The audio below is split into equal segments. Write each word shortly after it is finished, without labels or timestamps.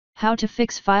How to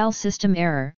fix file system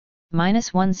error,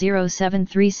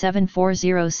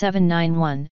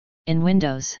 -1073740791, in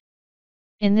Windows.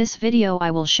 In this video I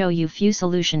will show you few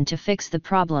solution to fix the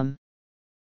problem.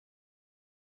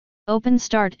 Open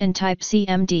Start and type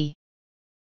cmd.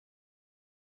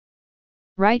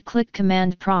 Right-click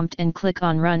Command Prompt and click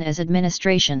on Run as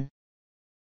Administration.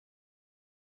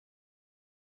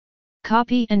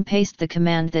 Copy and paste the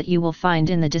command that you will find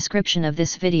in the description of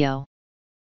this video.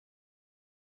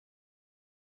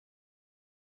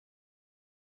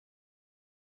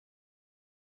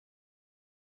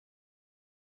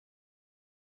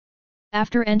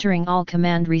 After entering all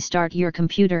command, restart your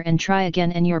computer and try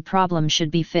again and your problem should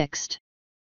be fixed.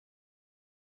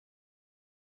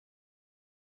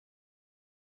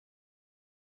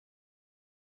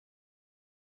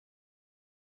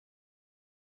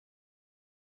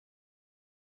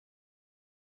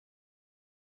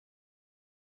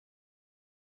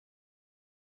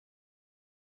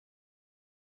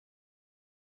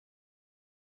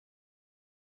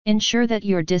 Ensure that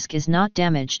your disk is not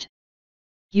damaged.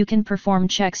 You can perform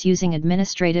checks using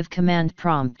administrative command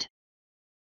prompt.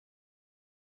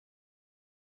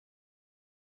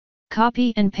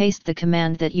 Copy and paste the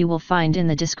command that you will find in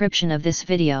the description of this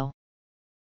video.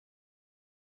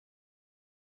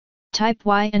 Type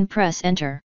Y and press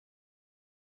Enter.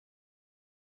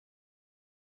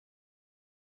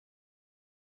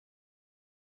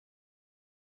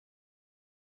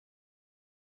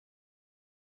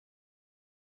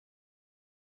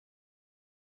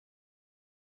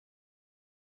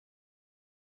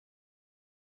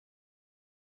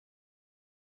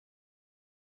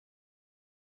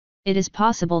 It is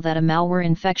possible that a malware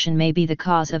infection may be the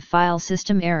cause of file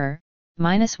system error,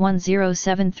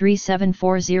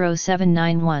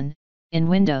 -1073740791, in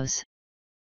Windows.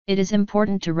 It is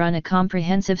important to run a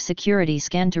comprehensive security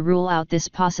scan to rule out this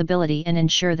possibility and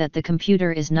ensure that the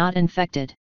computer is not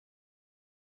infected.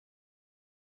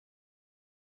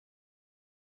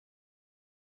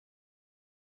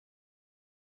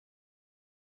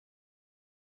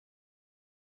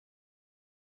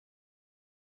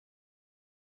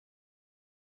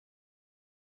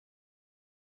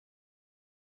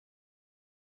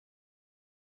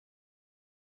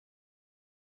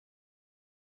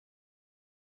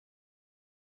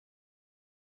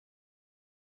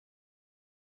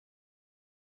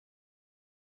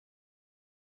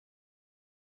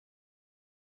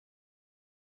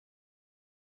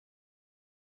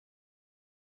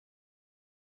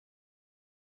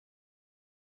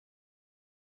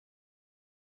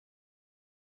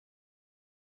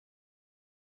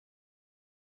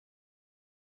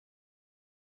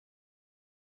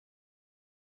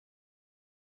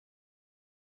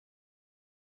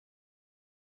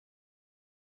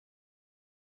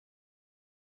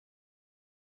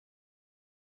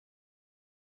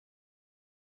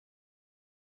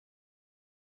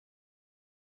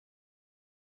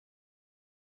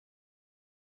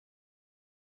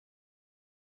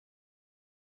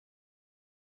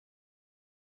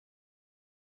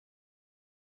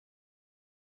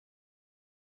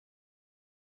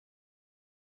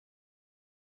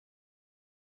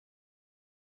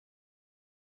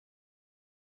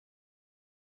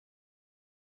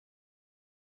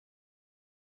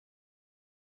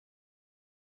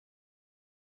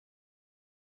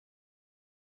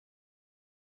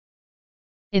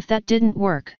 If that didn't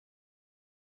work,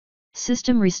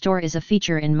 System Restore is a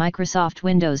feature in Microsoft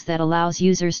Windows that allows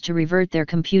users to revert their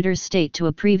computer's state to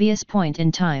a previous point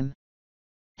in time.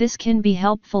 This can be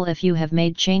helpful if you have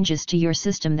made changes to your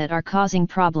system that are causing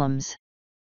problems.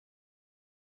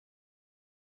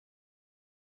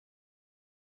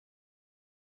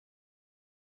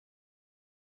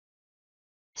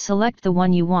 Select the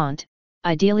one you want,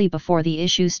 ideally before the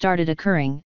issue started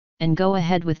occurring, and go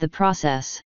ahead with the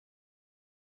process.